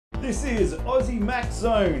This is Aussie Mac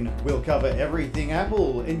Zone. We'll cover everything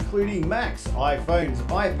Apple, including Macs, iPhones,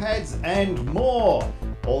 iPads, and more.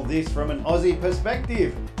 All this from an Aussie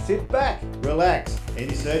perspective. Sit back, relax, and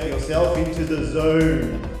insert yourself into the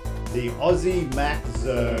zone. The Aussie Mac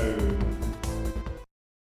Zone.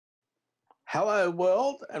 Hello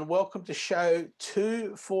world, and welcome to show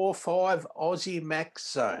 245 Aussie Mac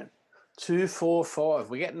Zone. 245,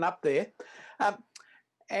 we're getting up there.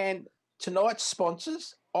 And tonight's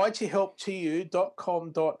sponsors,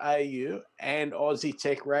 ithelptoyou.com.au and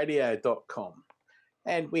aussietechradio.com.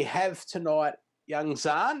 And we have tonight young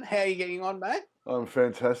Zarn. How are you getting on, mate? I'm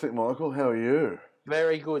fantastic, Michael. How are you?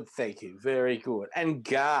 Very good, thank you. Very good. And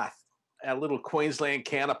Garth, our little Queensland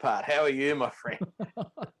counterpart. How are you, my friend?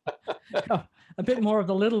 A bit more of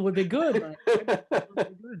the little would be good, mate.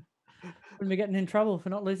 Wouldn't be getting in trouble for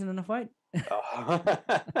not losing enough weight. Oh.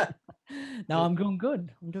 No, I'm doing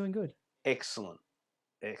good. I'm doing good. Excellent.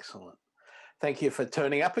 Excellent. Thank you for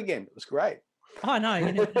turning up again. It was great. Oh, no,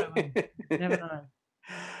 you never know. You never know.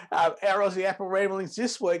 Our Aussie Apple ramblings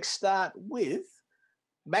this week start with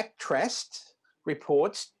MacTrust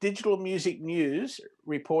reports Digital Music News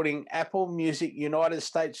reporting Apple Music United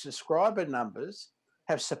States subscriber numbers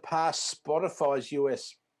have surpassed Spotify's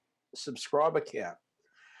US subscriber count.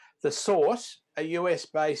 The source, a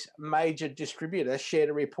US-based major distributor, shared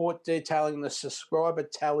a report detailing the subscriber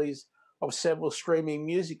tallies of several streaming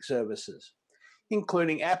music services,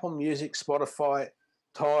 including Apple Music, Spotify,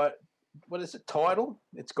 Tidal.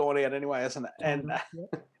 It's gone out anyway, hasn't it?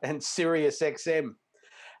 And Sirius XM.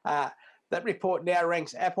 That report now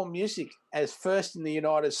ranks Apple Music as first in the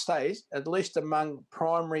United States, at least among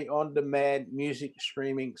primary on-demand music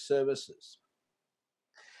streaming services.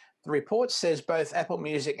 The report says both Apple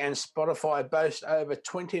Music and Spotify boast over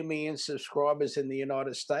 20 million subscribers in the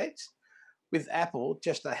United States, with Apple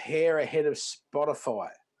just a hair ahead of Spotify.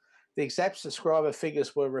 The exact subscriber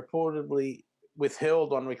figures were reportedly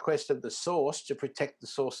withheld on request of the source to protect the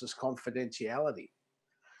source's confidentiality.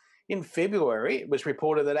 In February, it was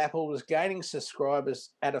reported that Apple was gaining subscribers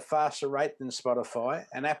at a faster rate than Spotify,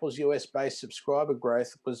 and Apple's US-based subscriber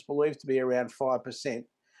growth was believed to be around 5%,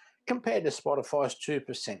 compared to Spotify's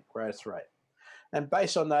 2% growth rate. And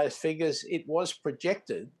based on those figures, it was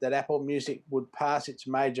projected that Apple Music would pass its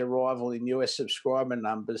major rival in US subscriber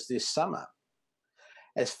numbers this summer.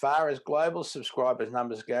 As far as global subscribers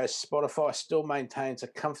numbers go, Spotify still maintains a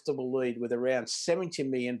comfortable lead with around 70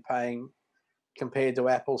 million paying compared to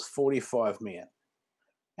Apple's 45 million.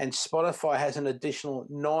 And Spotify has an additional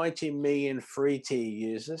 90 million free tier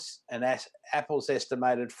users, and Apple's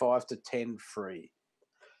estimated 5 to 10 free.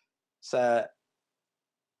 So,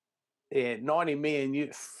 yeah, 90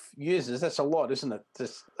 million users, that's a lot, isn't it?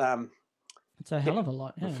 Just, it's a hell of a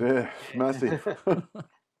lot, yeah. Yeah, massive.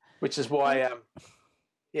 Which is why,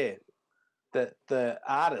 the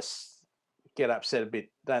artists get upset a bit,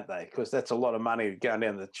 don't they? Because that's a lot of money going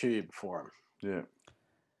down the tube for them. Yeah.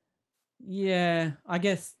 Yeah, I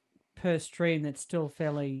guess per stream, that's still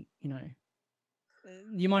fairly, you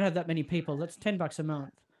might have that many people. That's $10 a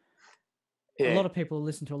month. Yeah. A lot of people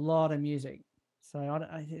listen to a lot of music, so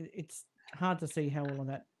it's hard to see how all of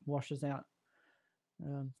that washes out.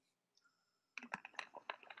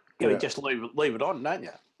 You just leave it on, don't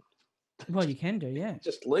you? Well, you can do, yeah.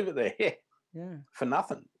 Just leave it there, yeah, for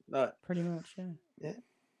nothing. No. Pretty much, yeah.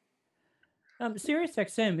 Yeah. Sirius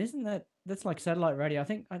XM, that's like satellite radio? I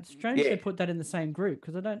think it's strange they put that in the same group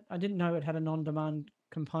because I didn't know it had an on-demand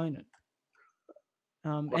component.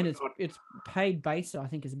 And it's paid base, I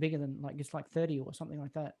think, is bigger than it's like 30 or something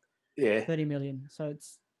like that. Yeah. 30 million. So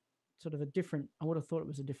it's sort of a different, I would have thought it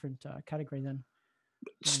was a different category then.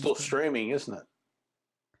 It's still streaming, isn't it?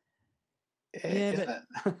 Yeah,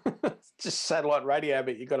 it's just satellite radio,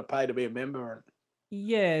 but you've got to pay to be a member.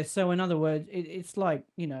 Yeah, so in other words, it's like,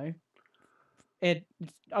 it's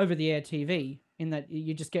over-the-air TV in that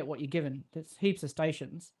you just get what you're given. There's heaps of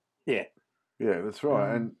stations. Yeah. Yeah, that's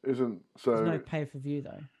right. And there's no pay-per-view,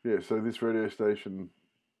 though. Yeah, so this radio station,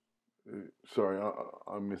 sorry,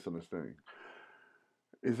 I'm misunderstanding.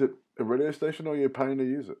 Is it a radio station or you're paying to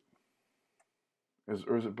use it?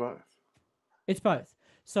 Or is it both? It's both.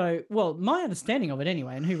 So, well, my understanding of it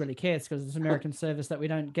anyway, and who really cares because it's an American service that we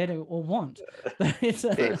don't get or want.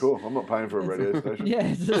 Very cool. I'm not paying for a radio station. Yeah,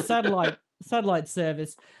 it's a satellite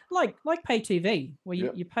service, like pay TV, where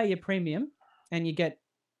you pay your premium and you get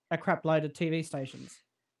a crap load of TV stations.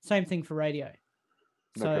 Same thing for radio.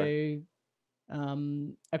 So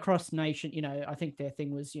across nation, I think their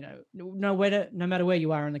thing was, no matter where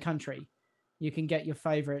you are in the country, you can get your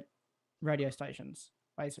favorite radio stations,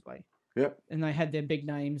 basically. Yep. And they had their big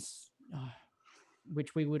names.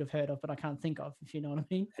 which we would have heard of, but I can't think of, if you know what I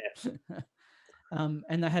mean. Yeah.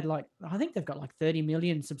 And they had like, I think they've got like 30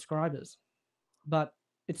 million subscribers, but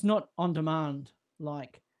it's not on demand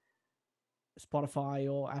like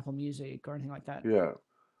Spotify or Apple Music or anything like that. Yeah.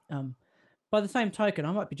 By the same token,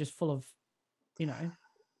 I might be just full of,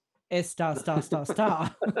 S star star star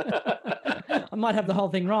star. I might have the whole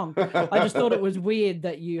thing wrong. I just thought it was weird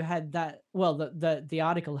that you had that. Well, the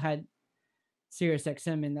article had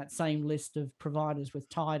SiriusXM in that same list of providers with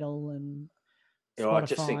Tidal and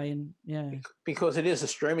Spotify, because it is a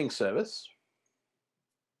streaming service.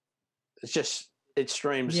 It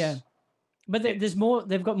streams. Yeah, but there's more.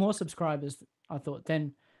 They've got more subscribers, I thought,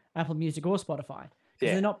 than Apple Music or Spotify.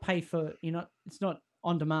 Yeah, they're not pay for. It's not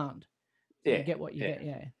on demand. So you get what you get.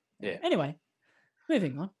 Yeah. Yeah. Anyway,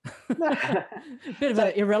 moving on. Bit of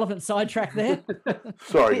an irrelevant sidetrack there.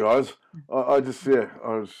 Sorry, guys. I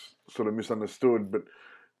was sort of misunderstood, but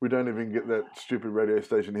we don't even get that stupid radio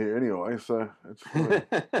station here anyway, so it's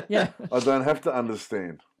yeah. I don't have to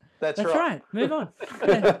understand. That's right. Move on.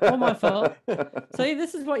 Yeah, all my fault. So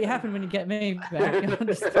this is what you happen when you get me back.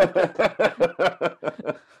 It's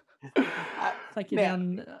like you're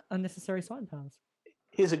down unnecessary side paths.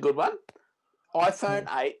 Here's a good one. iPhone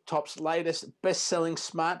 8 tops latest best-selling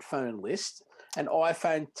smartphone list, and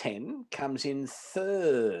iPhone 10 comes in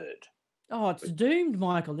third. Oh, it's doomed,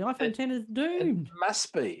 Michael. The iPhone 10 is doomed. It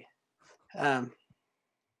must be. I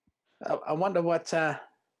wonder what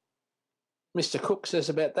Mr. Cook says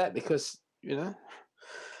about that, because, he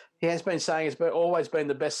has been saying it's always been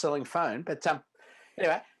the best-selling phone. But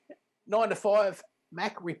anyway, 9 to 5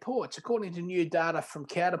 Mac reports, according to new data from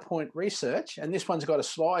Counterpoint Research, and this one's got a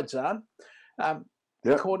slide, Zarn.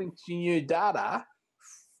 According to new data,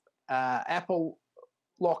 Apple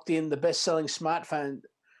locked in the best-selling smartphone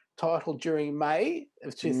title during May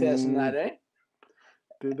of 2018.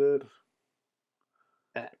 Did it?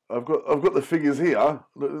 I've got the figures here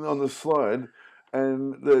on the slide,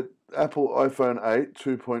 and the Apple iPhone 8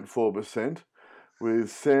 2.4%,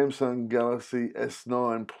 with Samsung Galaxy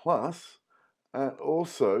S9 Plus at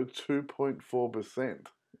also 2.4%.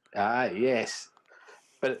 Ah, yes.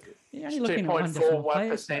 But you're only looking at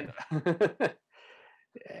 2.41%.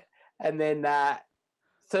 Yeah. And then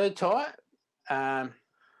third time,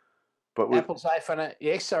 but Apple's iPhone.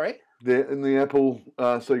 Yes, sorry. In the Apple,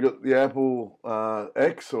 so you got the Apple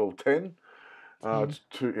X or 10. It's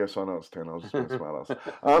two. Yes, I know it's 10. I was just being smart ass.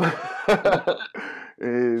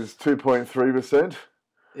 Is 2.3%.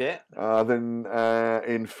 Yeah. Then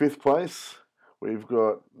in fifth place, we've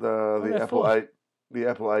got the Apple 8, the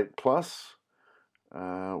Apple 8 Plus,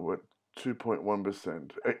 with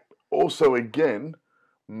 2.1%. Also, again,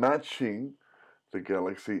 matching the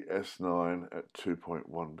Galaxy S9 at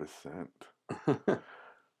 2.1%.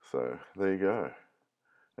 So there you go.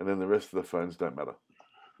 And then the rest of the phones don't matter.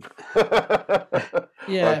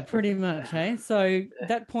 Yeah, pretty much. Hey, so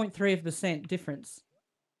that 0.3% difference.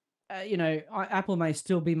 Apple may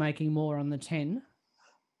still be making more on the 10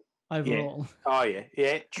 overall. Yeah. Oh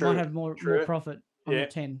yeah, true. Might have more profit on the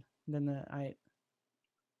 10 than the 8.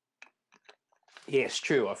 Yes,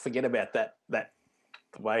 true. I forget about that. The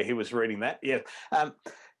way he was reading that. Yeah.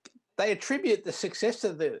 They attribute the success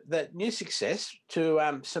of that new success to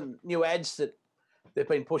some new ads that they've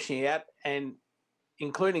been pushing out, and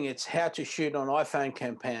including its How to Shoot on iPhone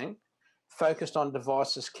campaign focused on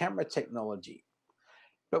devices' camera technology.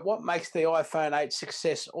 But what makes the iPhone 8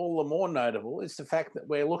 success all the more notable is the fact that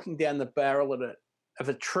we're looking down the barrel of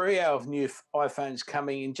a trio of new iPhones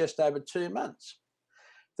coming in just over 2 months.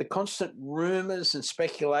 The constant rumours and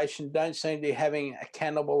speculation don't seem to be having a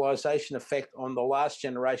cannibalisation effect on the last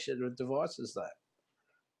generation of devices, though.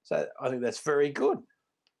 So I think that's very good.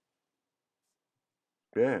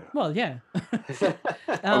 Yeah. Well, yeah.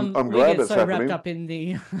 I'm we glad get that's so happening. wrapped up in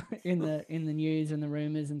the in the news and the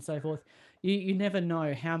rumours and so forth. You never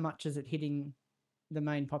know how much is it hitting the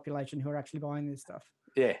main population who are actually buying this stuff.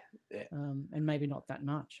 Yeah. And maybe not that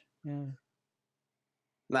much. Yeah.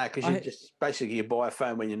 No, because you buy a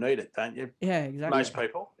phone when you need it, don't you? Yeah, exactly. Most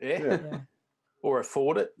people, yeah. Or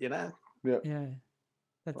afford it, Yeah. Yeah,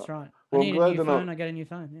 that's right. Well, I need a new phone, I get a new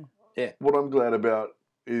phone, yeah. What I'm glad about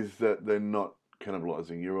is that they're not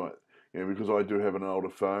cannibalising. You're right. Because I do have an older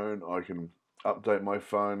phone, I can update my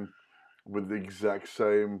phone with the exact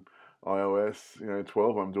same iOS,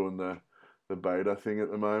 12. I'm doing the beta thing at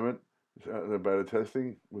the moment, the beta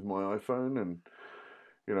testing with my iPhone, and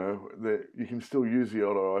you can still use the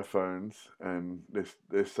older iPhones, and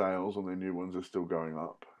their sales on their new ones are still going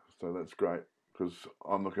up. So that's great, because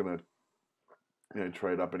I'm not going to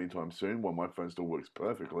trade up anytime soon while my phone still works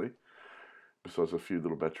perfectly, besides a few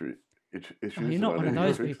little battery issues. You're not one of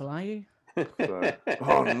those people, are you? So,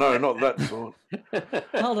 oh no, not that sort.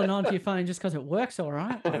 Holding on to your phone just because it works all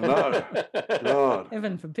right. I know. God.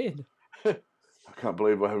 Heaven forbid. I can't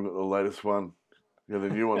believe I haven't got the latest one. Yeah, the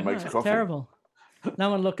new one makes It's coffee. terrible.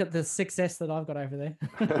 No one look at the 6S that I've got over there.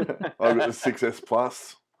 I've got the 6S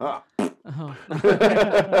Plus. Ah. Oh.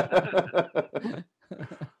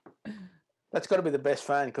 That's got to be the best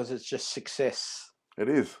phone because it's just success. It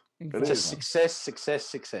is. Exactly. It Just is. success, success,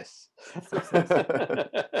 success.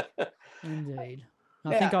 Indeed.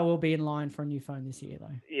 I think I will be in line for a new phone this year,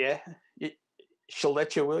 though. Yeah. She'll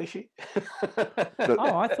let you, will she?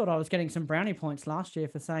 Oh, I thought I was getting some brownie points last year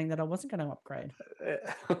for saying that I wasn't going to upgrade.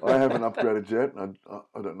 I haven't upgraded yet.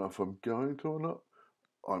 I don't know if I'm going to or not.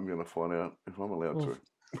 I'm going to find out if I'm allowed to.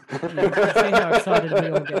 Yeah, see how excited we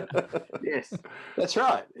all get. Yes, that's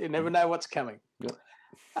right. You never know what's coming.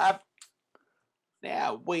 Yep.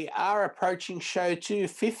 Now, we are approaching show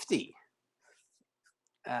 250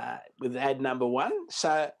 with ad number 1.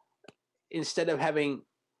 So instead of having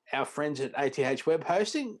our friends at ATH Web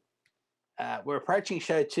Hosting, we're approaching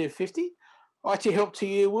show 250. IT Help to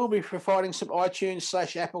You will be providing some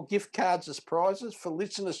iTunes/Apple gift cards as prizes for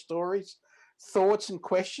listener stories, thoughts and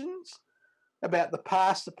questions about the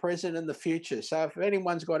past, the present and the future. So if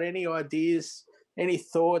anyone's got any ideas, any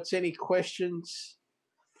thoughts, any questions,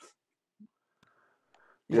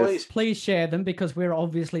 please share them because we're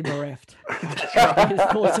obviously bereft. His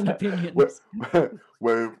thoughts and opinions.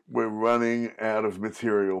 We're running out of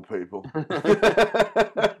material, people.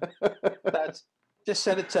 Just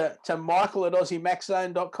send it to Michael at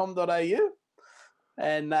aussiemaczone.com.au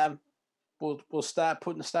and we'll start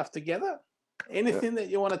putting stuff together. Anything that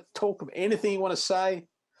you want to talk about, anything you want to say.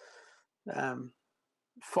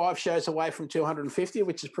 5 shows away from 250,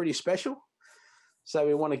 which is pretty special. So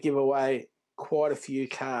we want to give away quite a few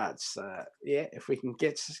cards. If we can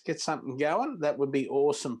get something going, that would be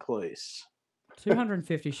awesome, please.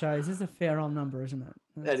 250 shows is a fair old number, isn't it?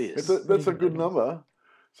 That is. That's a good number.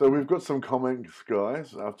 So we've got some comments,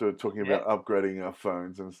 guys, after talking about upgrading our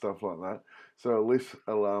phones and stuff like that. So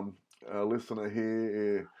a listener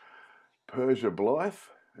here, Persia Blythe,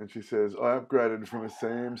 and she says, I upgraded from a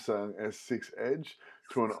Samsung S6 Edge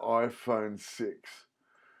to an iPhone 6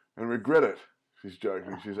 and regret it. She's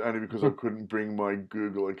joking. She's only because I couldn't bring my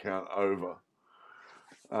Google account over.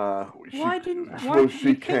 Why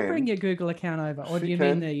you can bring your Google account over, or do you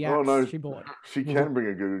mean the apps she bought? She can bring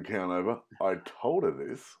a Google account over. I told her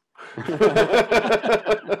this,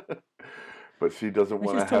 but she doesn't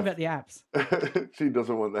want to. She's talking about the apps. She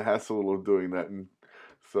doesn't want the hassle of doing that, and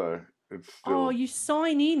so it's still. Oh, you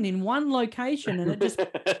sign in one location, and it just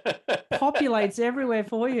populates everywhere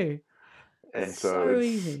for you. And so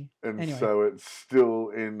easy. And anyway. So it's still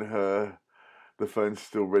in her. The phone's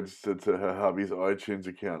still registered to her hubby's iTunes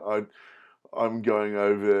account. I'm going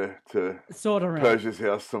over to Persia's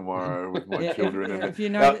house tomorrow with my children. And if you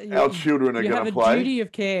know our children are going to play. You have a duty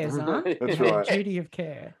of care, Zarn. That's right. Duty of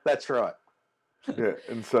care. That's right. Yeah,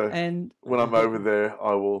 and so when I'm over there,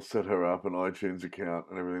 I will set her up an iTunes account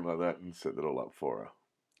and everything like that, and set that all up for her.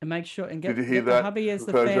 And make sure and get, Did you hear get that, the hubby as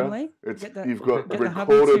the Persia? family. You've got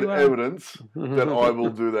recorded evidence that I will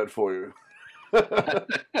do that for you.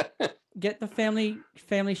 Get the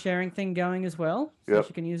family sharing thing going as well, so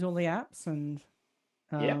she can use all the apps. And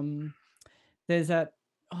there's that.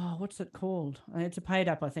 Oh, what's it called? It's a paid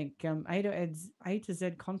app, I think. A to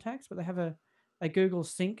Z Contacts, but they have a Google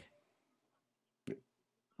Sync.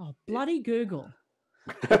 Oh, bloody Google!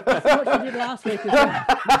 That's what you did last week as well.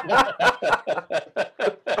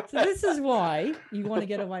 So this is why you want to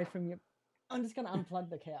get away from your. I'm just going to unplug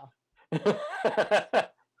the cow.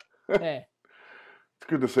 There. It's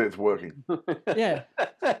good to see it's working. Yeah.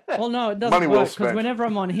 Well, no, it doesn't work because whenever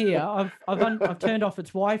I'm on here, I've turned off its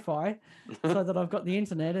Wi-Fi so that I've got the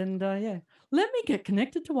internet, and let me get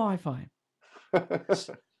connected to Wi-Fi.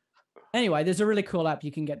 Anyway, there's a really cool app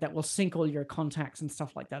you can get that will sync all your contacts and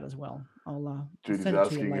stuff like that as well. Judy's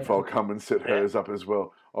asking if I'll come and set hers up as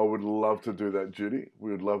well. I would love to do that, Judy.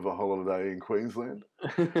 We would love a holiday in Queensland.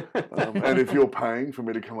 And if you're paying for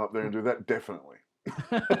me to come up there and do that, definitely.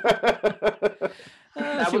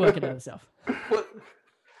 She'll work it out herself.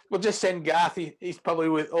 We'll just send Garth. He's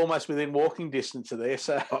probably almost within walking distance of there.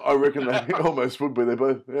 So I reckon they almost would be. They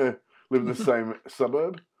both live in the same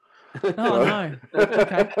suburb. Oh, no.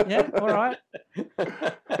 Okay. Yeah, all right.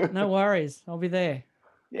 No worries. I'll be there.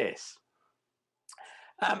 Yes.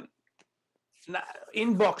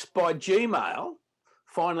 Inbox by Gmail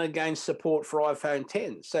finally gained support for iPhone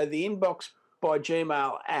 10. So the Inbox by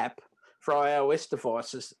Gmail app for iOS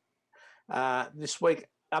devices this week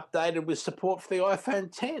updated with support for the iPhone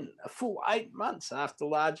 10, a full 8 months after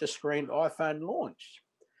larger screen iPhone launched.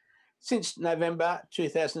 Since November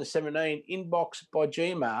 2017, Inbox by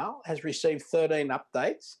Gmail has received 13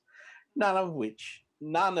 updates, none of which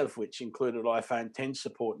included iPhone 10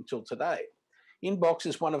 support until today. Inbox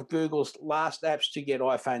is one of Google's last apps to get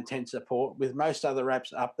iPhone 10 support, with most other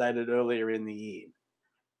apps updated earlier in the year.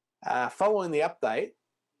 Following the update,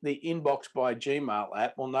 the Inbox by Gmail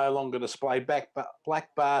app will no longer display black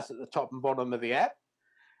bars at the top and bottom of the app,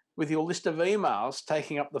 with your list of emails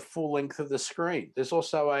taking up the full length of the screen. There's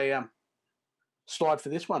also a slide for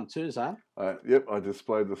this one too, Zarn. Yep, I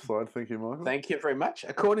displayed the slide. Thank you, Michael. Thank you very much.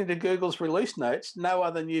 According to Google's release notes, no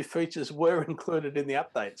other new features were included in the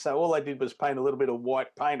update. So all they did was paint a little bit of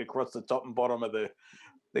white paint across the top and bottom of the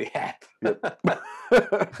app. Yep.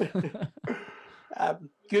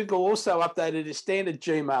 Google also updated its standard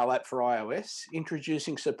Gmail app for iOS,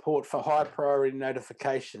 introducing support for high priority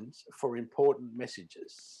notifications for important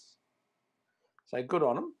messages. So good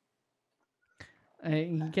on them.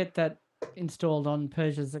 You can get that installed on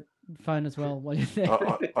Persia's phone as well while you're there.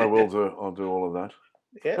 I will do. I'll do all of that.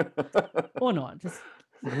 Yeah. Or not. Just...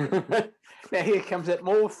 Now here comes that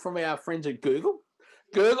more from our friends at Google.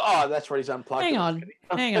 Oh, that's what he's unplugged. Hang on.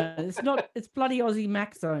 It's bloody Aussie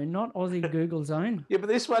Mac Zone, not Aussie Google Zone. Yeah, but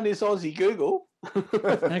this one is Aussie Google.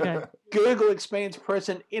 Okay. Google expands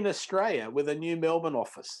presence in Australia with a new Melbourne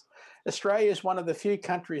office. Australia is one of the few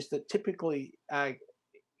countries that typically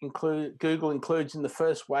Google includes in the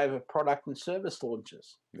first wave of product and service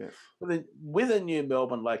launches. Yes. With a new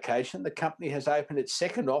Melbourne location, the company has opened its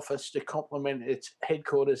second office to complement its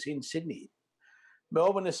headquarters in Sydney.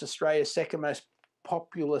 Melbourne is Australia's second most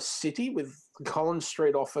populous city, with the Collins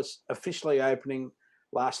Street office officially opening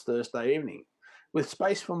last Thursday evening. With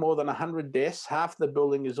space for more than 100 desks, half the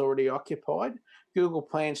building is already occupied. Google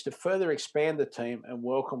plans to further expand the team and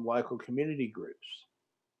welcome local community groups.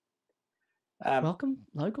 Welcome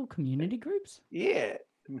local community groups? Yeah.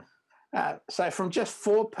 So from just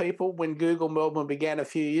 4 people when Google Melbourne began a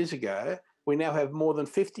few years ago, we now have more than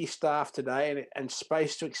 50 staff today and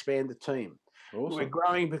space to expand the team. Awesome. We're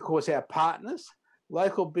growing because our partners,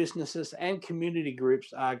 local businesses and community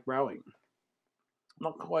groups are growing. I'm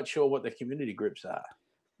not quite sure what the community groups are.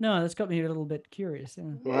 No, that's got me a little bit curious.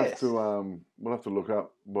 Yeah. We'll have to look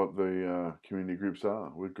up what the community groups are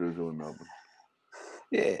with Google in Melbourne.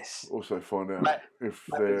 Yes. Also find out if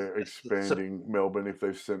they're expanding Melbourne, if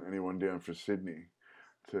they've sent anyone down for Sydney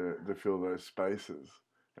to fill those spaces.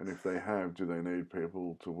 And if they have, do they need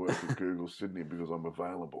people to work with Google Sydney because I'm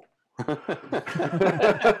available?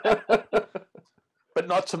 But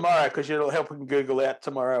not tomorrow, because you're helping Google out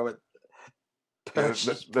tomorrow at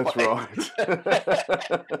That's right.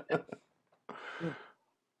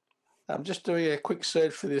 I'm just doing a quick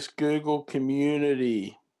search for this Google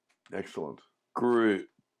community. Excellent.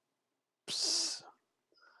 Groups.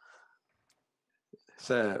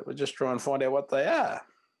 So we'll just try and find out what they are.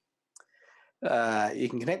 You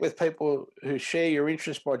can connect with people who share your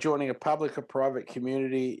interests by joining a public or private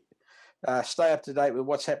community. Stay up to date with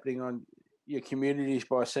what's happening on your communities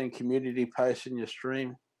by seeing community posts in your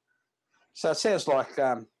stream. So it sounds like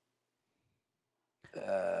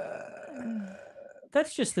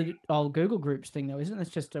that's just the old Google Groups thing, though, isn't it? It's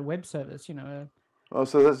just a web service, you know. Oh,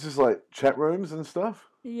 so that's just like chat rooms and stuff?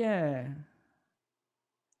 Yeah.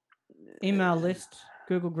 Email list.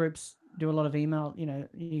 Google Groups do a lot of email. You know,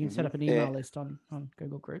 you can set up an email list on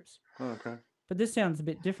Google Groups. Oh, okay. But this sounds a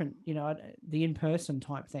bit different, you know, the in-person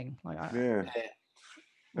type thing. Like,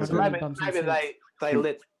 So maybe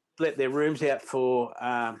they let their rooms out for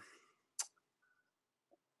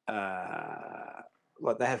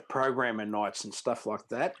like they have programmer nights and stuff like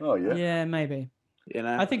that. Oh yeah. Yeah, maybe. You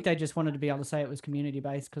know, I think they just wanted to be able to say it was community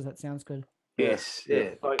based because that sounds good. Yes,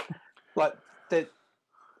 yeah. Like that.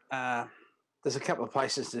 There's a couple of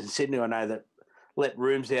places in Sydney I know that let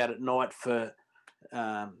rooms out at night for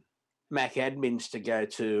Mac admins to go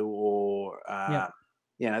to, or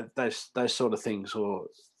you know, those sort of things, or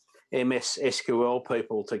MS SQL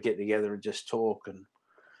people to get together and just talk. And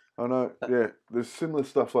I know, yeah, there's similar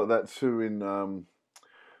stuff like that too in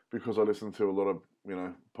because I listen to a lot of, you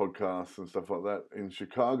know, podcasts and stuff like that. In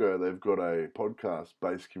Chicago, they've got a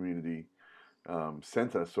podcast-based community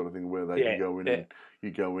center sort of thing where they can go in and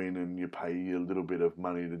you go in and you pay a little bit of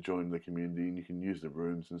money to join the community, and you can use the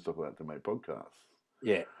rooms and stuff like that to make podcasts.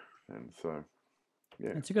 Yeah. And so,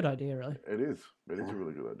 yeah. It's a good idea, really. It is. It is a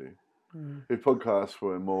really good idea. If podcasts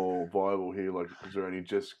were more viable here, like because they're only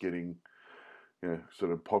just getting, you know,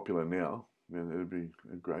 sort of popular now, then it'd be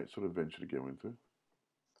a great sort of venture to go into.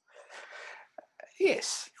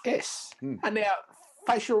 Yes. And now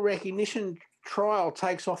facial recognition trial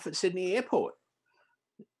takes off at Sydney Airport.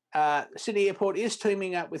 Sydney Airport is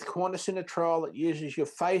teaming up with Qantas in a trial that uses your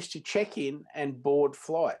face to check in and board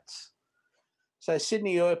flights. So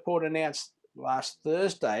Sydney Airport announced last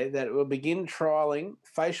Thursday that it will begin trialling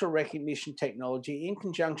facial recognition technology in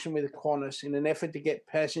conjunction with Qantas in an effort to get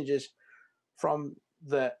passengers from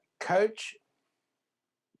the coach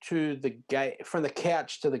to the gate, from the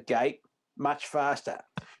couch to the gate, much faster.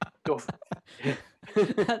 Right,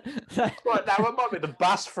 no, it might be the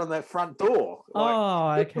bus from the front door.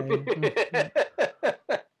 Oh, okay.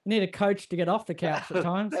 You need a coach to get off the couch at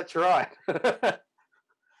times. That's right.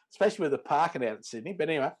 Especially with the parking out in Sydney. But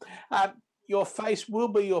anyway, your face will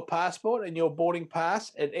be your passport and your boarding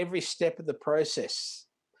pass at every step of the process.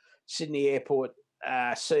 Sydney Airport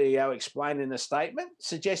CEO explained in a statement,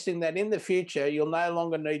 suggesting that in the future you'll no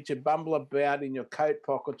longer need to bumble about in your coat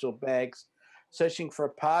pockets or bags searching for a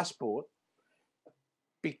passport,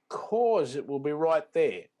 because it will be right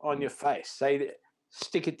there on your face. Say,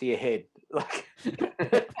 stick it to your head, like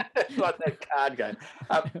like that card game.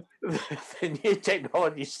 The new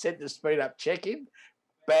technology is set to speed up check-in,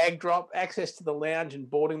 bag drop, access to the lounge, and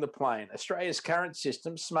boarding the plane. Australia's current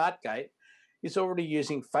system, SmartGate, is already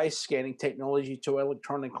using face scanning technology to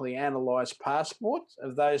electronically analyse passports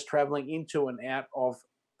of those travelling into and out of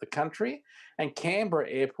the country, and Canberra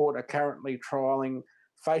Airport are currently trialling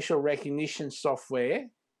facial recognition software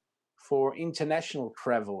for international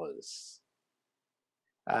travellers.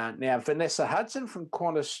 Now, Vanessa Hudson from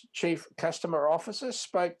Qantas Chief Customer Officer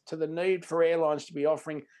spoke to the need for airlines to be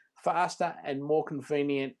offering faster and more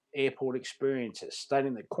convenient airport experiences,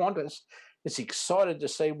 stating that Qantas is excited to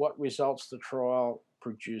see what results the trial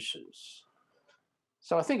produces.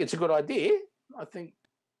 So I think it's a good idea. I think.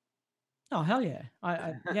 Oh, hell yeah.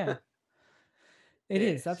 Yeah. It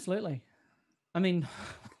is, absolutely. I mean,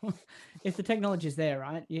 if the technology is there,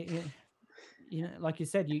 right? You know, like you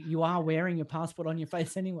said, you are wearing your passport on your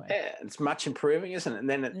face anyway. Yeah, it's much improving, isn't it? And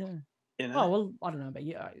then you know. Oh well, I don't know, but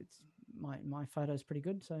yeah, it's my photo's pretty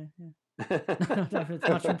good, so yeah. I don't know if it's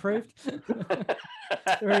much improved. The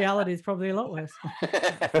reality is probably a lot worse.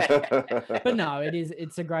 But no,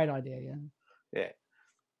 it's a great idea, yeah. Yeah.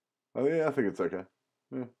 Oh yeah, I think it's okay.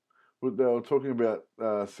 Yeah. They were talking about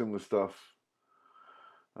similar stuff.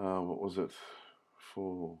 What was it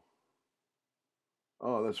for?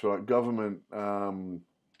 Oh, that's right. Government.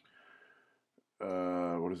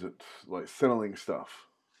 What is it, like Centrelink stuff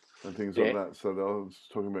and things like that. So they were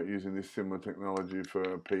talking about using this similar technology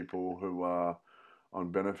for people who are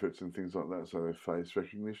on benefits and things like that. So their face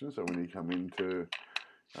recognition. So when you come into,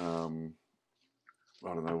 I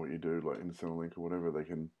don't know what you do, like in Centrelink or whatever, they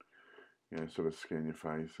can, sort of scan your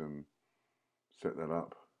face and set that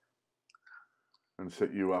up and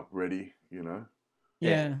set you up ready, Yeah.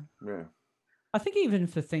 Yeah. I think even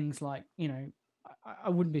for things like, I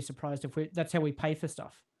wouldn't be surprised if that's how we pay for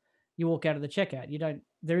stuff. You walk out of the checkout.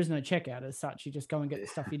 There is no checkout as such. You just go and get the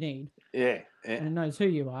stuff you need. Yeah. And it knows who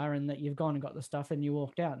you are and that you've gone and got the stuff and you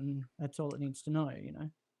walked out, and that's all it needs to know,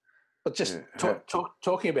 But just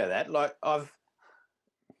talking about that, like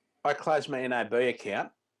I closed my NAB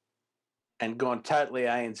account and gone totally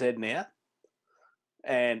ANZ now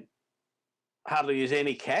and hardly use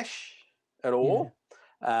any cash at all.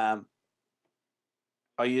 Yeah.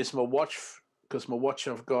 I use my watch because my watch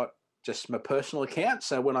I've got just my personal account.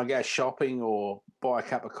 So when I go shopping or buy a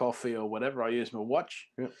cup of coffee or whatever, I use my watch.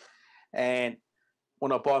 Yep. And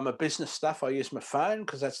when I buy my business stuff, I use my phone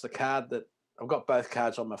because that's the card that I've got both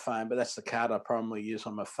cards on my phone, but that's the card I primarily use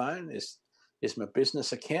on my phone is my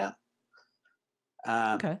business account.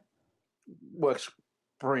 Okay. Works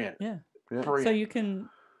brilliant. Yeah. Brilliant. So you can,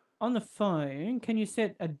 on the phone, can you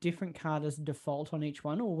set a different card as default on each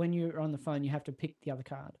one, or when you're on the phone, you have to pick the other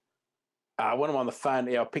card? When I'm on the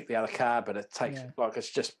phone, I'll pick the other card, but it takes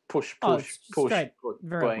it's just push. Straight,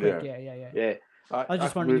 very quick. Yeah. I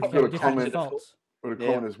just wanted to get different defaults. But a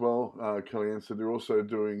comment as well, Kellyanne said they're also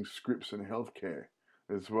doing scripts in healthcare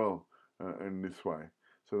as well in this way.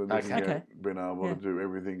 So they're looking at being able to do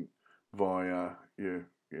everything via your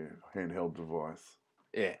handheld device.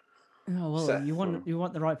 Yeah. Oh well, you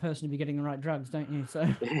want the right person to be getting the right drugs, don't you? So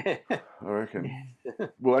I reckon. We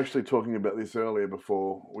were actually talking about this earlier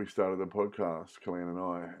before we started the podcast, Kellyanne and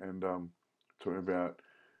I, and talking about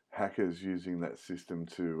hackers using that system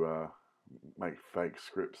to make fake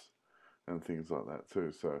scripts and things like that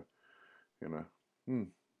too. So, I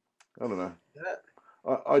don't know.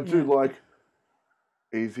 I do like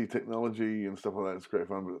easy technology and stuff like that. It's great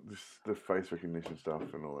fun, but the face recognition stuff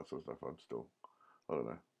and all that sort of stuff, I don't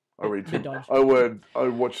know. I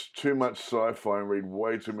watch too much sci-fi and read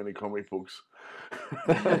way too many comic books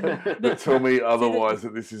that tell me otherwise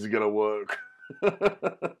that this isn't going to work.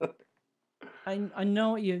 I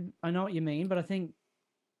know what you mean, but I think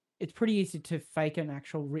it's pretty easy to fake an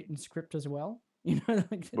actual written script as well. You know,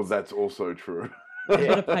 like Well, that's also true. a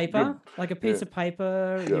bit of paper, like a piece of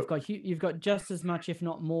paper. Yep. You've got just as much, if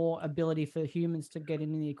not more, ability for humans to get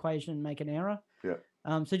in the equation and make an error.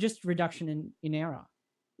 Yeah. So just reduction in error.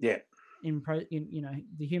 Yeah. In you know,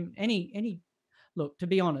 the human any look, to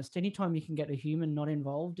be honest, anytime you can get a human not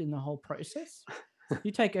involved in the whole process,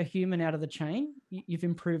 you take a human out of the chain, you've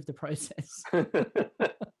improved the process.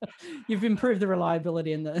 You've improved the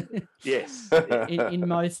reliability in the yes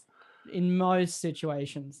in most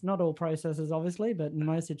situations. Not all processes, obviously, but in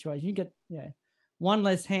most situations, you get one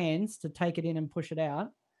less hands to take it in and push it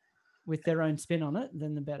out with their own spin on it,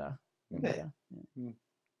 then the better. Yeah.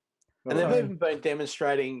 And they've even been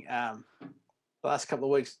demonstrating the last couple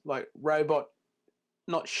of weeks, like robot,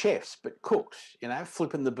 not chefs, but cooks, you know,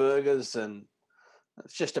 flipping the burgers, and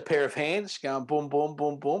it's just a pair of hands going boom, boom,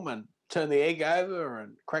 boom, boom, and turn the egg over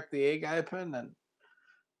and crack the egg open. And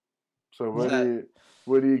so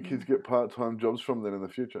where do you kids get part-time jobs from then in the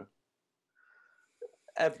future?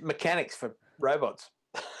 Mechanics for robots.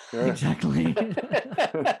 Yeah. Exactly.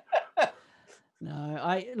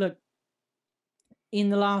 No, look, in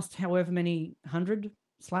the last however many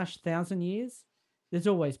 100/1,000 years, there's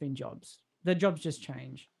always been jobs. The jobs just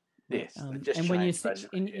change. Yes, and when you sit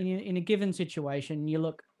in a given situation, you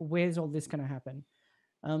look, where's all this going to happen?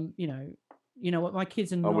 You know what? My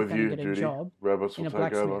kids are not going to get a job Robots in a will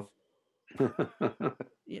take blacksmith. over.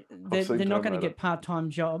 They're not going to get part-time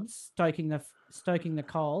jobs stoking the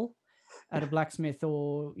coal at a blacksmith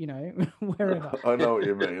or wherever. I know what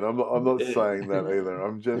you mean. I'm not saying that either.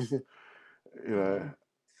 I'm just you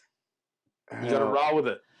got to roll with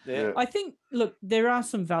it. Yeah. I think, look, there are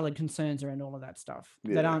some valid concerns around all of that stuff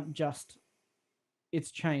that aren't just it's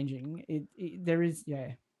changing. There is,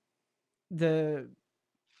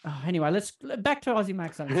 anyway, let's back to Aussie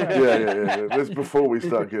Max. Yeah. That's before we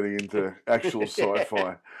start getting into actual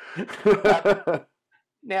sci-fi.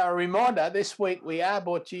 Now, a reminder, this week we are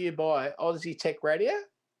brought to you by Aussie Tech Radio,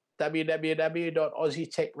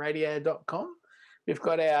 www.aussietechradio.com. We've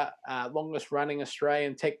got our longest running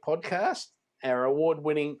Australian tech podcast, our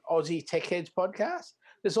award-winning Aussie Tech Heads podcast.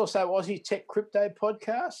 There's also Aussie Tech Crypto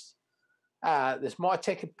podcast. There's My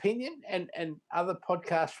Tech Opinion and other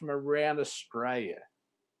podcasts from around Australia.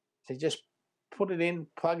 So just put it in,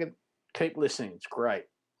 plug it, keep listening. It's great.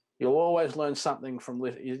 You'll always learn something from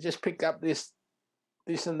listening. You just pick up this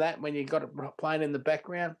and that when you got it playing in the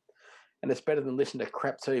background, and it's better than listening to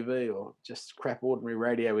crap TV or just crap ordinary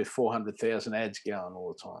radio with 400,000 ads going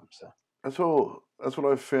all the time. So that's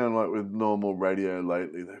what I've found, like with normal radio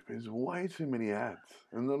lately. There's way too many ads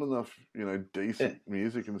and not enough, decent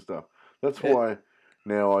music and stuff. That's why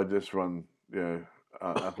now I just run,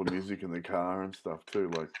 Apple Music in the car and stuff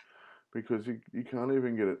too, like because you can't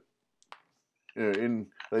even get it.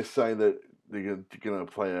 They say that they're going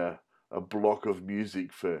to play a block of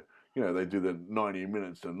music for, they do the 90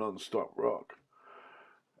 minutes of non-stop rock.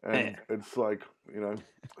 And it's like,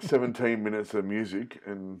 17 minutes of music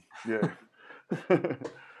and,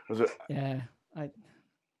 was it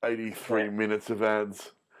 83 minutes of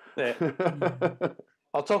ads? Yeah.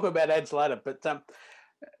 I'll talk about ads later, but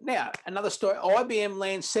now another story. IBM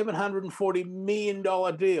lands $740 million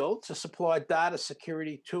deal to supply data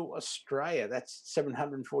security to Australia. That's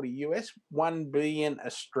 740 US, 1 billion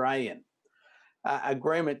Australian.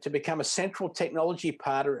 Agreement to become a central technology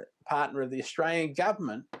partner of the Australian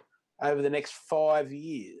government over the next 5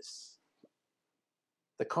 years.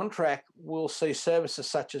 The contract will see services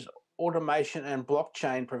such as automation and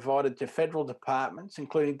blockchain provided to federal departments,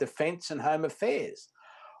 including Defence and Home Affairs.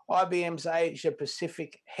 IBM's Asia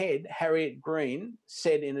Pacific head, Harriet Green,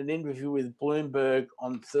 said in an interview with Bloomberg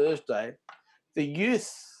on Thursday, the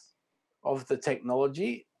youth of the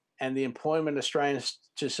technology and the employment Australians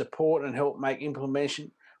to support and help make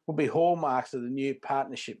implementation will be hallmarks of the new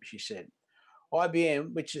partnership, she said.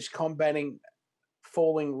 IBM, which is combating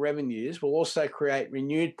falling revenues, will also create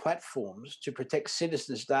renewed platforms to protect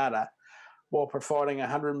citizens' data while providing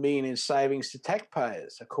 $100 million in savings to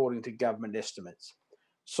taxpayers, according to government estimates.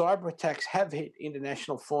 Cyber attacks have hit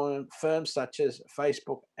international firms such as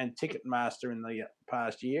Facebook and Ticketmaster in the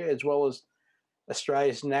past year, as well as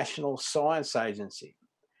Australia's National Science Agency.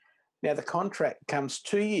 Now, the contract comes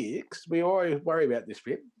 2 years, we already worry about this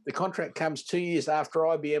bit, the contract comes 2 years after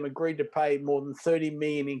IBM agreed to pay more than $30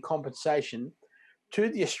 million in compensation to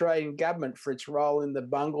the Australian government for its role in the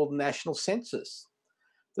bungled national census.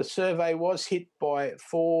 The survey was hit by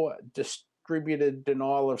 4 distributed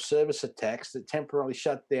denial of service attacks that temporarily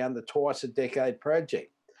shut down the twice-a-decade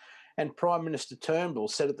project. And Prime Minister Turnbull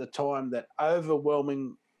said at the time that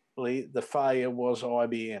overwhelming ultimately the failure was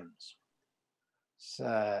IBM's.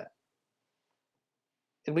 So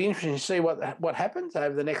it'll be interesting to see what happens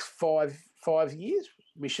over the next five years.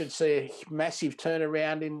 We should see a massive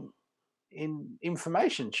turnaround in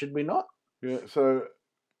information, should we not? Yeah. So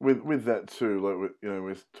with that too, like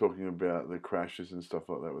we're talking about the crashes and stuff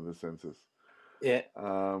like that with the census. Yeah.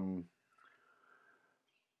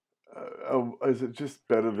 Is it just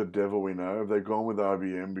better the devil we know? Have they gone with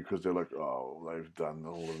IBM because they're like, oh, they've done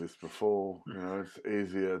all of this before? It's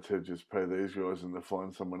easier to just pay these guys and to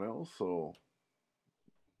find someone else, or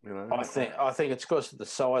I think it's because of the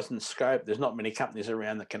size and scope. There's not many companies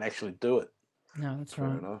around that can actually do it. No, that's fair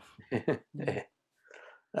right. enough.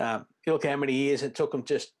 Yeah. Look how many years it took them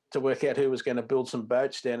just to work out who was going to build some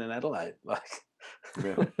boats down in Adelaide.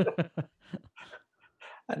 Yeah.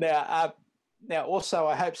 Now, also,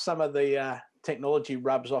 I hope some of the technology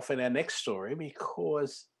rubs off in our next story,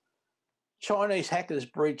 because Chinese hackers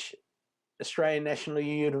breach Australian National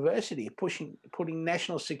University, putting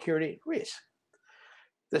national security at risk.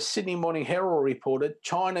 The Sydney Morning Herald reported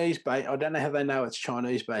Chinese-based, I don't know how they know it's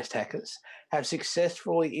Chinese-based hackers, have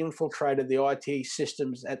successfully infiltrated the IT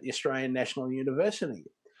systems at the Australian National University,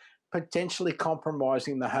 potentially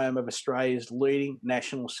compromising the home of Australia's leading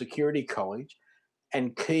national security college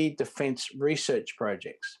and key defence research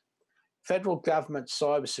projects. Federal government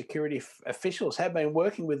cybersecurity officials have been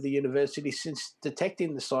working with the university since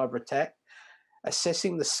detecting the cyber attack,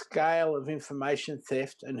 assessing the scale of information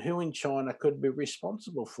theft and who in China could be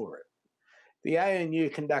responsible for it. The ANU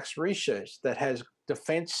conducts research that has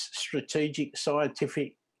defence, strategic,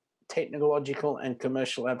 scientific, technological and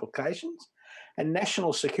commercial applications, and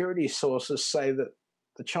national security sources say that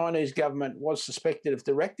the Chinese government was suspected of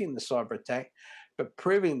directing the cyber attack, but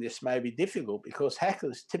proving this may be difficult because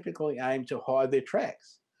hackers typically aim to hide their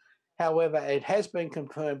tracks. However, it has been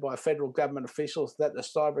confirmed by federal government officials that the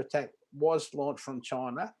cyber attack was launched from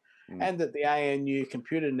China and that the ANU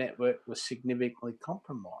computer network was significantly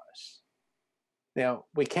compromised. Now,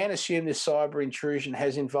 we can assume this cyber intrusion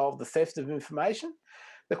has involved the theft of information.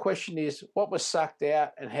 The question is, what was sucked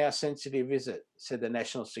out and how sensitive is it, said the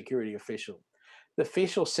national security official. The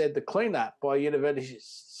official said the cleanup by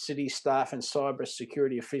university staff and cyber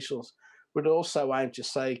security officials would also aim to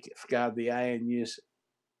safeguard the ANU's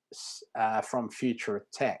from future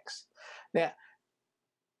attacks. Now,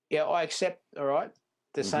 yeah, I accept, all right,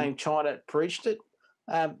 they're saying China breached it,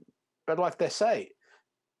 but like they say,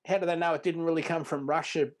 how do they know it didn't really come from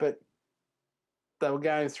Russia, but they were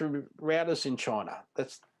going through routers in China?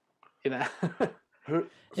 That's, I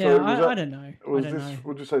don't know.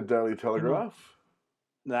 Would you say Daily Telegraph?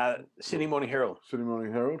 No, Sydney Morning Herald. Sydney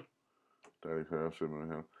Morning Herald? Daily Telegraph, Sydney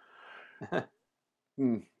Morning Herald.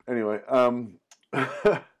 Anyway,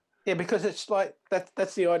 yeah, because it's like,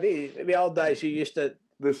 that's the idea. In the old days, you used to...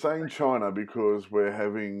 They're saying China because we're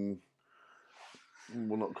having,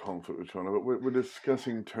 well, not conflict with China, but we're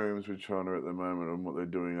discussing terms with China at the moment and what they're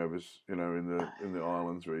doing over, in the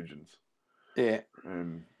islands regions. Yeah.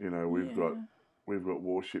 And, we've got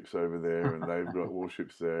warships over there and they've got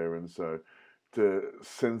warships there. And so to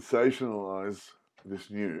sensationalise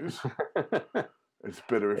this news, it's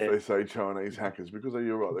better if they say Chinese hackers, because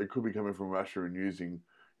you're right, they could be coming from Russia and using,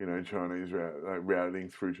 Chinese routing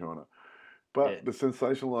through China. But to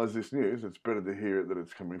sensationalise this news, it's better to hear it that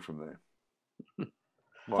it's coming from there.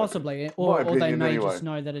 Possibly, or they may just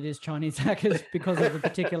know that it is Chinese hackers because of the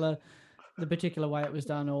particular way it was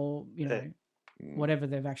done, or whatever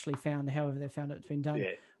they've actually found, however they found it's been done.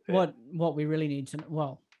 Yeah. What we really need to know,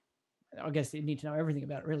 well, I guess they need to know everything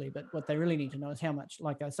about it really, but what they really need to know is how much,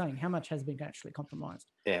 like I was saying, how much has been actually compromised.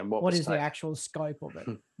 Yeah, and what is the actual scope of it?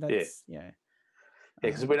 That's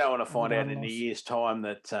because we don't want to find out in a year's time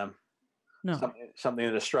that something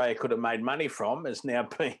that Australia could have made money from is now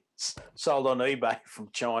being sold on eBay from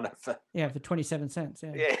China for 27 cents.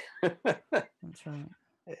 Yeah, that's right.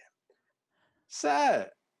 Yeah. So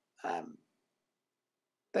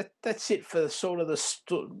that's it for sort of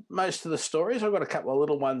most of the stories. I've got a couple of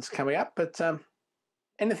little ones coming up, but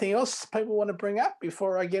anything else people want to bring up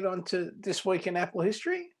before I get on to This Week in Apple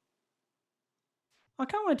History? I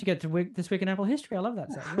can't wait to get to This Week in Apple History. I love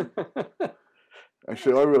that segment.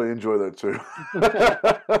 Actually, I really enjoy that too.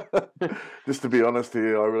 Just to be honest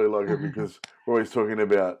here, I really like it because we're always talking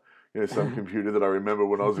about some computer that I remember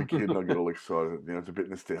when I was a kid, and I get all excited. It's a bit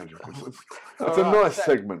nostalgic. It's a nice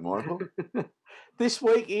segment, Michael. This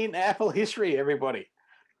Week in Apple History, everybody.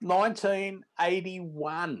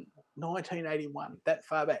 1981. That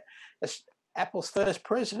far back. Apple's first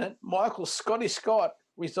president, Michael Scott,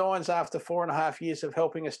 resigns after 4.5 years of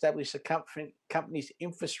helping establish the company's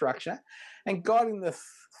infrastructure and guiding the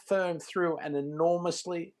firm through an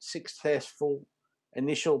enormously successful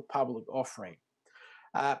initial public offering.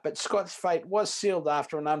 But Scott's fate was sealed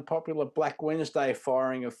after an unpopular Black Wednesday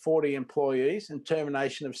firing of 40 employees and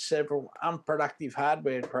termination of several unproductive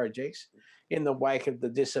hardware projects in the wake of the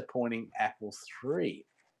disappointing Apple III.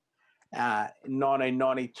 In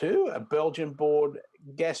 1992, a Belgian board,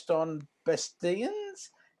 Gaston Bastiens,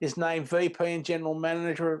 is named VP and General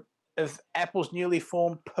Manager of Apple's newly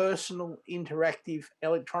formed Personal Interactive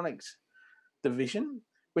Electronics division,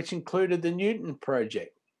 which included the Newton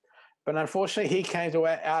project. But unfortunately, he came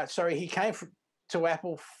to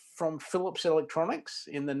Apple from Philips Electronics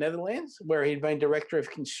in the Netherlands, where he'd been Director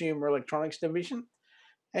of Consumer Electronics Division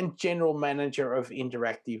and General Manager of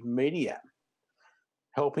Interactive Media,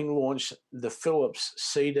 helping launch the Philips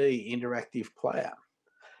CD interactive player.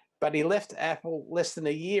 But he left Apple less than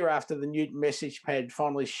a year after the Newton message pad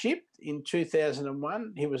finally shipped. In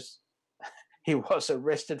 2001, he was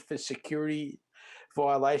arrested for security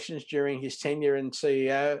violations during his tenure as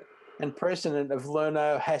CEO and president of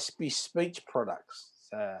Lerno Haspi Speech Products.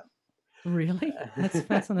 So, really? That's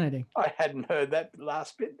fascinating. I hadn't heard that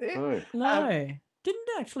last bit there. No. Didn't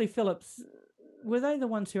actually Philips, were they the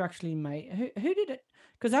ones who actually made, who did it?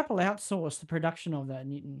 Because Apple outsourced the production of that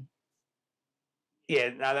Newton. Yeah,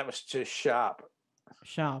 no, that was too Sharp.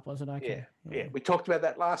 Sharp, was it? Okay. Yeah. We talked about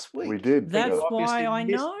that last week. We did. That's why I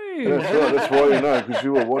know. That's right. That's why you know, because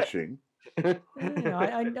you were watching. Yeah,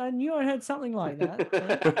 I knew I heard something like that.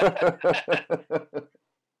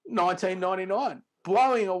 1999,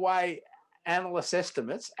 blowing away analyst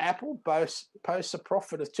estimates, Apple posts a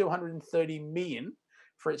profit of $230 million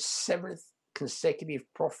for its seventh consecutive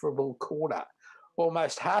profitable quarter.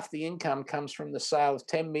 Almost half the income comes from the sale of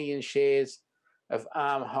 10 million shares of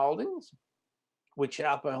ARM Holdings, which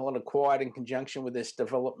Apple had acquired in conjunction with its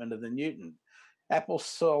development of the Newton. Apple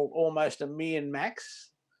sold almost 1 million Macs,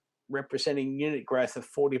 representing unit growth of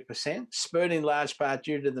 40%, spurred in large part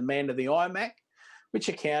due to the demand of the iMac, which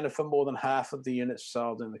accounted for more than half of the units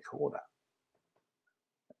sold in the quarter.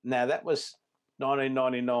 Now, that was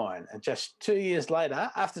 1999, and just 2 years later,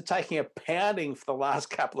 after taking a pounding for the last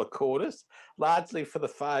couple of quarters, largely for the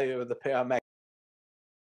failure of the Power Mac,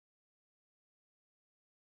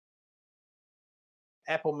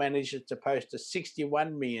 Apple managed to post a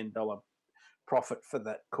 $61 million profit for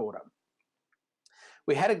that quarter.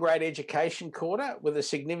 We had a great education quarter with a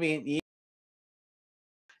significant year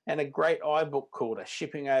and a great iBook quarter,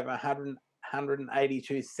 shipping over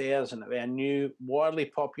 182,000 of our new, widely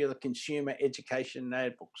popular consumer education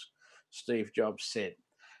notebooks, Steve Jobs said.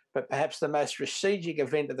 But perhaps the most strategic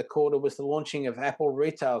event of the quarter was the launching of Apple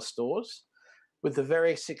retail stores, with the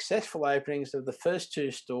very successful openings of the first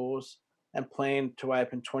 2 stores and planned to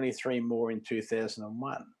open 23 more in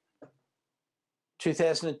 2001.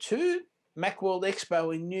 2002, Macworld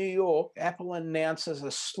Expo in New York, Apple announces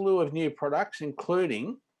a slew of new products,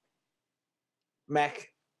 including Mac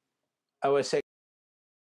OS X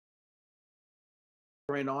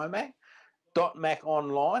and iMac, .Mac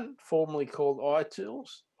Online, formerly called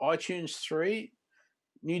iTunes 3,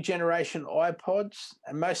 new generation iPods,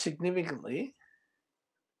 and most significantly,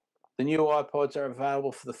 the new iPods are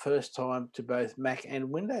available for the first time to both Mac and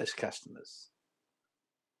Windows customers.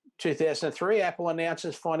 2003, Apple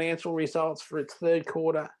announces financial results for its third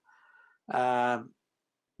quarter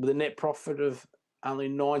with a net profit of only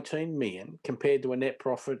 $19 million compared to a net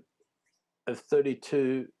profit of $32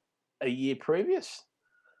 million a year previous.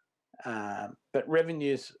 But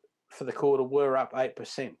revenues for the quarter were up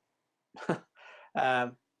 8%.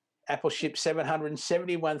 Apple shipped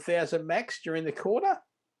 771,000 Macs during the quarter.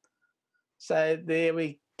 So there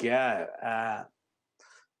we go.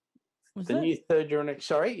 New third generation.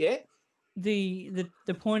 Sorry, yeah. The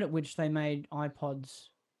point at which they made iTunes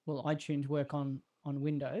work on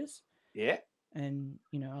Windows. Yeah. And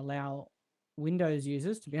allow Windows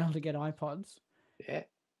users to be able to get iPods. Yeah.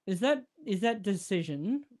 Is that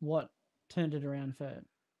decision what turned it around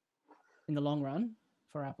in the long run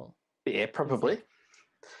for Apple? Yeah, probably.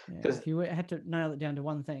 Yeah, if you had to nail it down to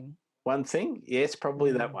one thing. One thing, yes,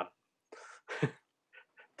 probably that one.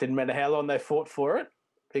 Didn't matter how long they fought for it,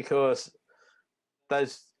 because a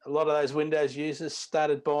lot of those Windows users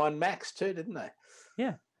started buying Macs too, didn't they?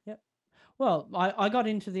 Yeah, yeah. Well, I got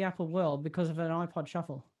into the Apple world because of an iPod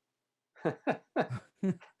Shuffle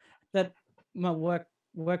that my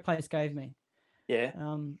workplace gave me. Yeah.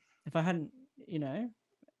 If I hadn't,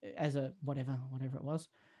 as a whatever it was.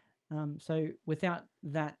 So without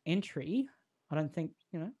that entry, I don't think,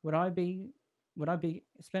 would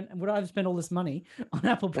would I have spent all this money on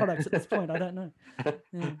Apple products at this point? I don't know.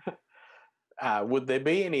 Yeah. Would there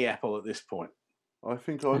be any Apple at this point? I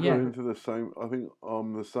think I got into the same. I think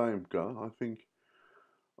I'm the same, Gar. I think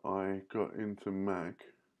I got into Mac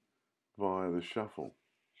via the Shuffle.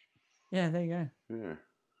 Yeah, there you go. Yeah.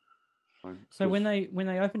 So when they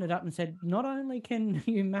opened it up and said, not only can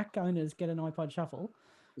you Mac owners get an iPod Shuffle,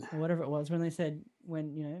 or whatever it was, when they said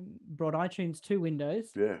brought iTunes to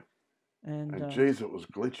Windows. Yeah. And geez, it was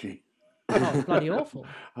glitchy. Oh, it was bloody awful.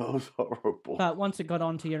 It was horrible. But once it got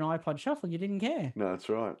onto your iPod Shuffle, you didn't care. No, that's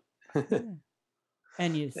right. Yeah.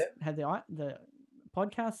 And you had the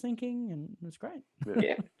podcast syncing, and it was great.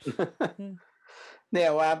 Yeah.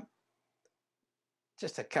 Now,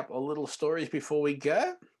 just a couple of little stories before we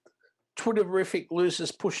go. Twitterific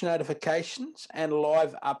loses push notifications and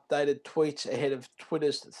live updated tweets ahead of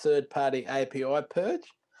Twitter's third-party API purge.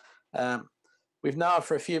 We've known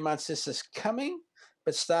for a few months this is coming,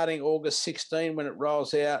 but starting August 16 when it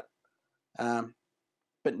rolls out.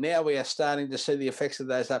 But now we are starting to see the effects of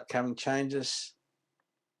those upcoming changes.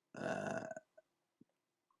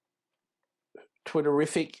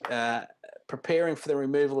 Twitterific preparing for the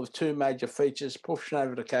removal of two major features, push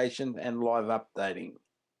notification and live updating.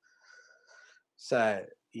 So,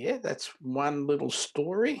 yeah, that's one little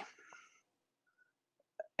story.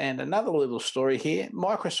 And another little story here,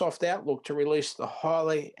 Microsoft Outlook to release the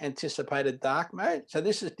highly anticipated dark mode. So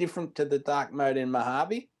this is different to the dark mode in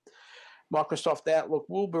Mojave. Microsoft Outlook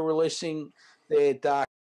will be releasing their dark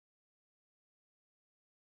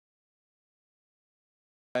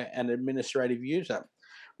and administrative user.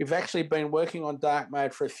 We've actually been working on dark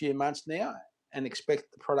mode for a few months now and expect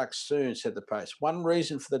the product soon, said the post. One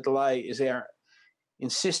reason for the delay is our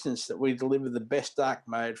insistence that we deliver the best dark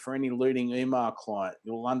mode for any looting email client.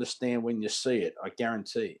 You'll understand when you see it, I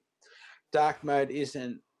guarantee. Dark mode is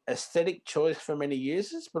an aesthetic choice for many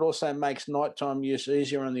users, but also makes nighttime use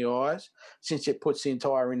easier on the eyes since it puts the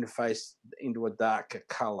entire interface into a darker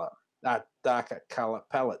color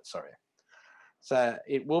palette. So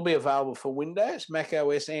it will be available for Windows, Mac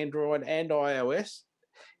OS, Android, and iOS.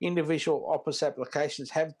 Individual Office applications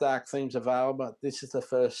have dark themes available. This is the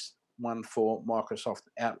first one for Microsoft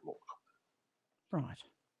Outlook. Right.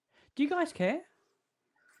 Do you guys care?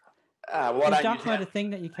 What is dark mode a thing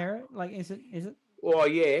that you care? Like, is it? Well,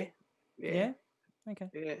 yeah. Okay.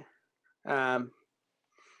 Yeah. I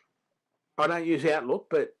don't use Outlook,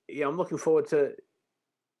 but yeah, I'm looking forward to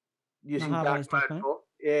using dark mode more.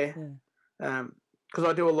 Yeah. Because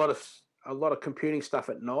I do a lot of computing stuff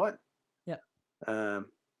at night. Yeah.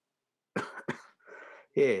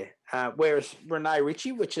 Yeah. Whereas Renee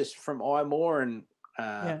Ritchie, which is from iMore and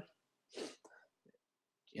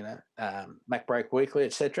MacBreak Weekly,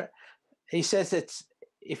 etc., he says it's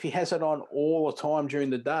if he has it on all the time during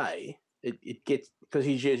the day, it gets, because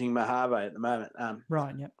he's using Mojave at the moment.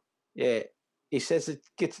 Right. Yep. Yeah. He says it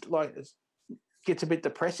gets a bit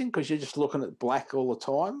depressing because you're just looking at black all the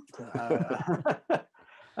time.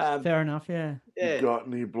 Fair enough. Yeah. Got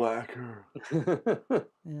any blacker?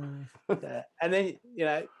 Yeah. And then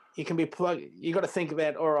you can be plugged. You got to think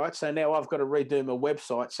about, all right, so now I've got to redo my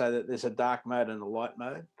website so that there's a dark mode and a light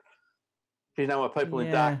mode. You know what people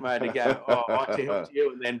in dark mode to go, I can help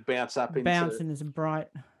you, and then bounce in as a bright.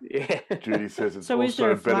 Yeah. Judy says it's so also is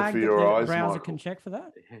there a better flag for that your the eyes, browser Michael. can check for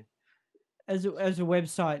that? As a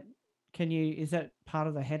website, is that part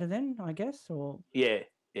of the header then? I guess, or yeah.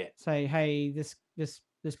 Say, hey, this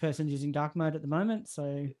person's using dark mode at the moment,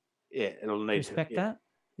 so it'll need respect that.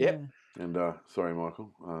 Yep. Yeah. And sorry,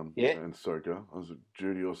 Michael. And sorry, girl.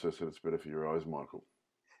 Judy also said it's better for your eyes, Michael.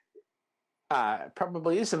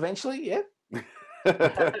 Probably is eventually. Yeah.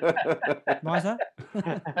 Why is that?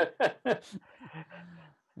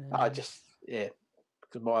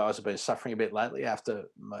 Because my eyes have been suffering a bit lately after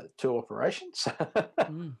my 2 operations.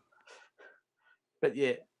 But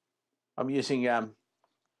yeah, I'm using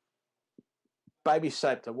baby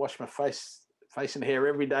soap to wash my face and hair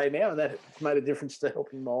every day now, and that's made a difference to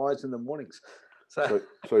helping my eyes in the mornings. So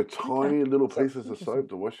tiny little pieces of soap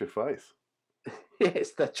to wash your face.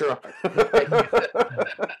 Yes, that's right.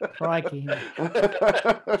 Crikey.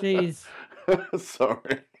 Jeez.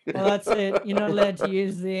 Sorry. Well, that's it. You're not allowed to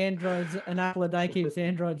use the Androids. An apple a day keeps the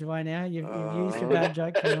Androids away now. You've used your bad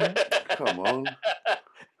joke. Come on.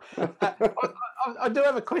 I do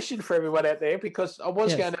have a question for everyone out there, because I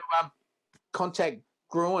was going to contact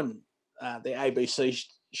Gruen, the ABC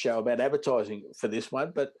show, about advertising for this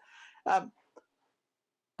one, but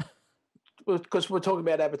because we're talking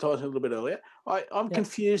about advertising a little bit earlier, I'm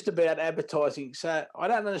confused about advertising. So I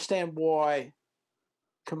don't understand why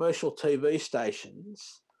commercial TV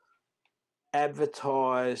stations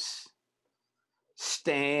advertise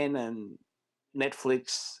Stan and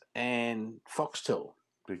Netflix and Foxtel?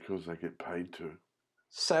 Because they get paid to.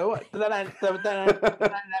 So what? They don't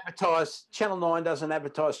advertise. Channel 9 doesn't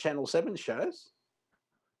advertise Channel 7 shows.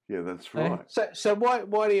 Yeah, that's right. So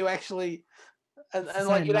why do you actually and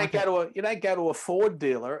like you don't go to a Ford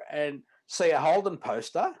dealer and see a Holden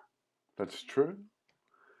poster? That's true.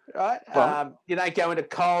 Right? But, you don't go into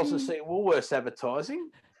Coles and see Woolworths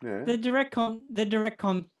advertising. Yeah. They're direct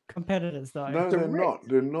competitors though. No, they're not.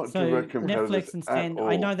 They're not so direct competitors. Netflix and Stan,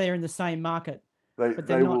 I know they're in the same market.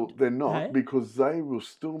 They're not because they will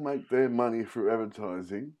still make their money through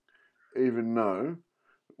advertising, even though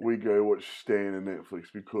we go watch Stan and Netflix,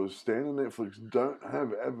 because Stan and Netflix don't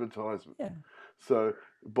have advertisement. Yeah. So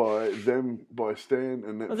by Stan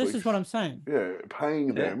and Netflix, Well, this is what I'm saying. Yeah,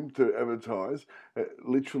 paying them to advertise, it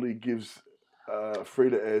literally gives free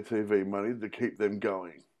to air TV money to keep them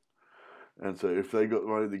going. And so if they got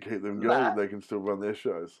money to keep them going, they can still run their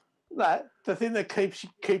shows. No, the thing that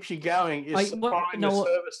keeps you going is supplying the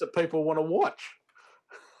service that people want to watch.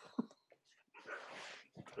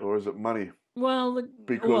 Or is it money? Well,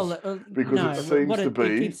 because no, it seems to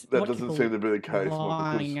be that doesn't seem to be the case.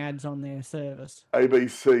 Buying ads on their service.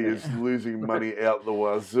 ABC is losing money out the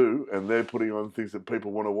wazoo, and they're putting on things that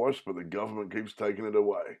people want to watch, but the government keeps taking it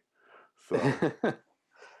away. So,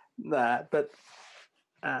 but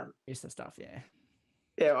it's the stuff, yeah.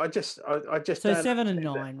 Yeah, I just. So 7 and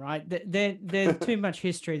 9, right? There's too much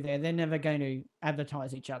history there. They're never going to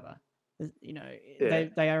advertise each other. You know,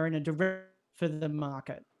 they are in a direct for the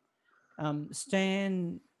market.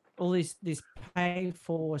 Stan, all these pay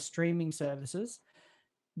for streaming services,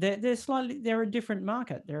 they're a different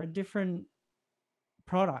market. They're a different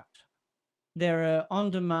product. They're a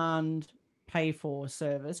on-demand pay for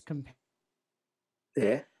service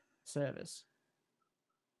service.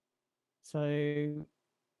 So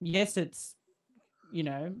yes, it's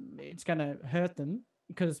going to hurt them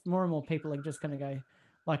because more and more people are just going to go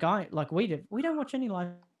like we did. We don't watch any live.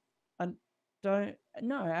 No,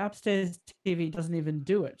 upstairs TV doesn't even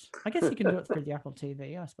do it. I guess you can do it through the Apple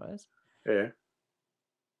TV, I suppose. Yeah.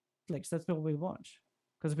 That's all we watch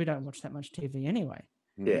because we don't watch that much TV anyway.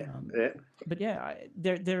 Yeah. But yeah,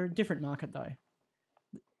 they're a different market though.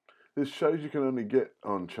 There's shows you can only get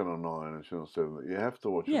on Channel 9 and Channel 7 that you have to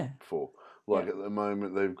watch it for. Like at the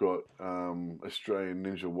moment, they've got Australian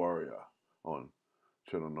Ninja Warrior on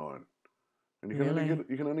Channel 9. And you can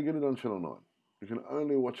only get it on Channel 9. You can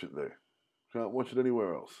only watch it there. You can't watch it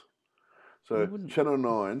anywhere else. So Channel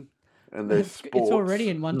 9 and their sports... It's already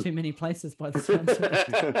in one too many places by the sounds of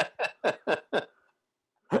it.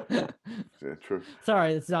 Yeah, true.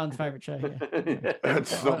 Sorry, it's Zarn's favourite show here.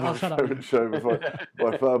 It's not my favourite show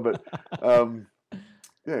by far, but and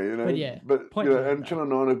Channel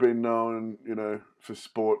 9 have been known, for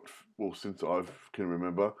sport, well, since I can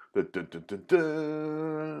remember. The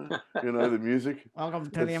the music. Welcome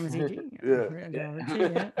to the MCG. Yeah.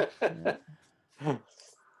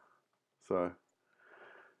 So,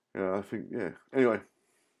 I think, Anyway.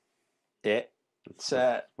 Yeah. It's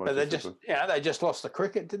but they just lost the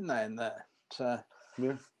cricket, didn't they? And but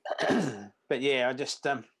I just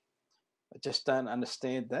don't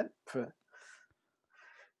understand that.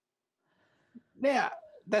 Now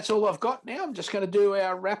that's all I've got. Now I'm just going to do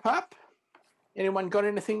our wrap up. Anyone got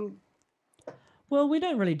anything? Well, we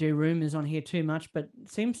don't really do rumours on here too much, but it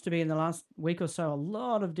seems to be in the last week or so a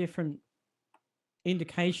lot of different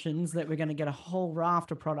indications that we're going to get a whole raft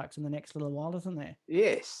of products in the next little while, isn't there?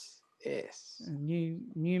 Yes.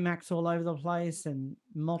 New Macs all over the place and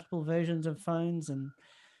multiple versions of phones, and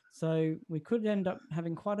so we could end up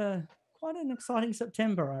having quite an exciting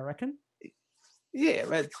September, I reckon.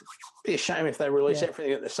 Yeah, it'd be a shame if they release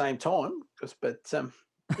everything at the same time, because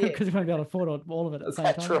we won't be able to afford all of it at the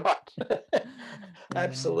same time. That's right.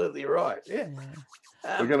 Absolutely right. Yeah.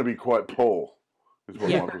 We're going to be quite poor, is what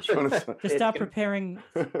Michael's trying to say. To start preparing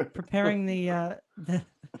the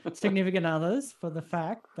significant others for the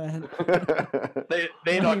fact that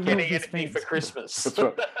they're not getting anything for Christmas. That's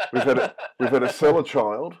right. We've had to sell a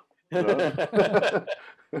child.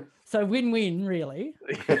 So win-win, really.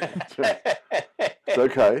 It's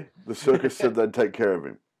okay. The circus said they'd take care of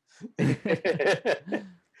him.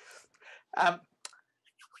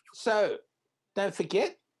 So don't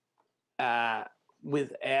forget,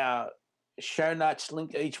 with our show notes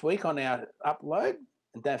link each week on our upload,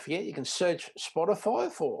 and don't forget you can search Spotify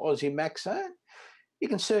for Aussie Mac Zone. You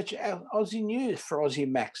can search our Aussie News for Aussie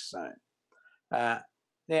Mac Zone.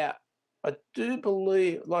 Now, I do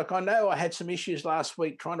believe, I know I had some issues last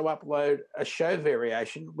week trying to upload a show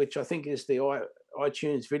variation, which I think is the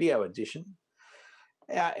iTunes video edition.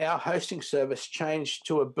 our hosting service changed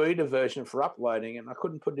to a beta version for uploading, and I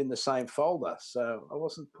couldn't put it in the same folder, so I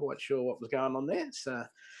wasn't quite sure what was going on there. So,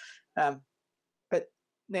 but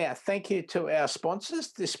now, thank you to our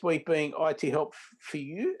sponsors this week, being IT Help for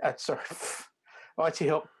You. IT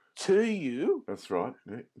Help to You. That's right.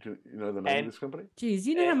 Yeah. Do you know the name of this company? Geez,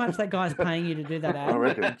 you know how much that guy's paying you to do that ad? I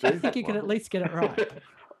reckon. I think you could at least get it right.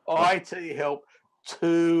 IT Help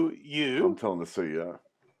to You. I'm telling the CEO.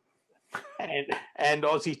 and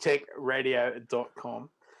AussieTechRadio.com.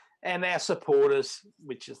 And our supporters,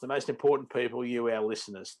 which is the most important people, you, our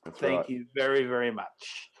listeners. Thank you very, very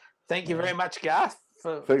much. Thank you very much, Garth.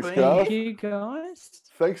 Thanks, Garth. Thank you, guys.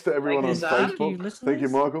 Thanks to everyone on Facebook. Thank you,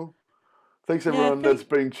 Michael. Thanks, everyone that's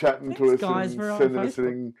been chatting to us and sending us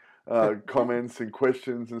in comments and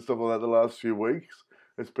questions and stuff like that the last few weeks.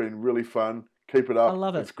 It's been really fun. Keep it up. I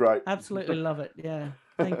love it. It's great. Absolutely love it. Yeah.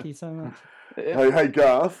 Thank you so much. Hey,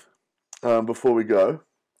 Garth, before we go,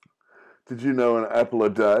 did you know an apple a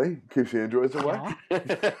day keeps the androids away?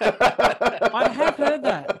 I have heard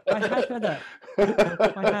that. I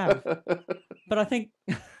have. But I think...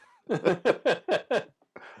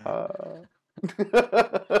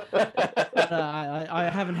 I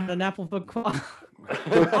haven't had an apple for quite...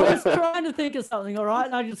 I was trying to think of something, all right?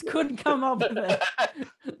 And I just couldn't come up with it.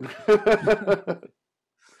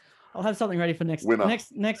 I'll have something ready for next week.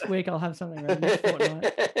 I'll have something ready next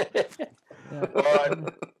fortnight. Yeah. All right.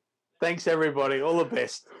 Thanks, everybody. All the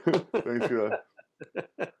best. Thanks, guys.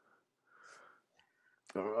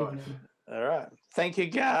 All right. Thank you,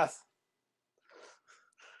 Garth.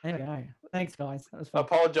 There we go. Thanks, guys. That was fun. I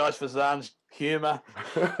apologise for Zarn's humour.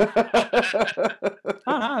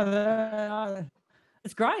 Oh, no.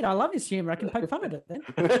 It's great. I love his humour. I can poke fun at it then.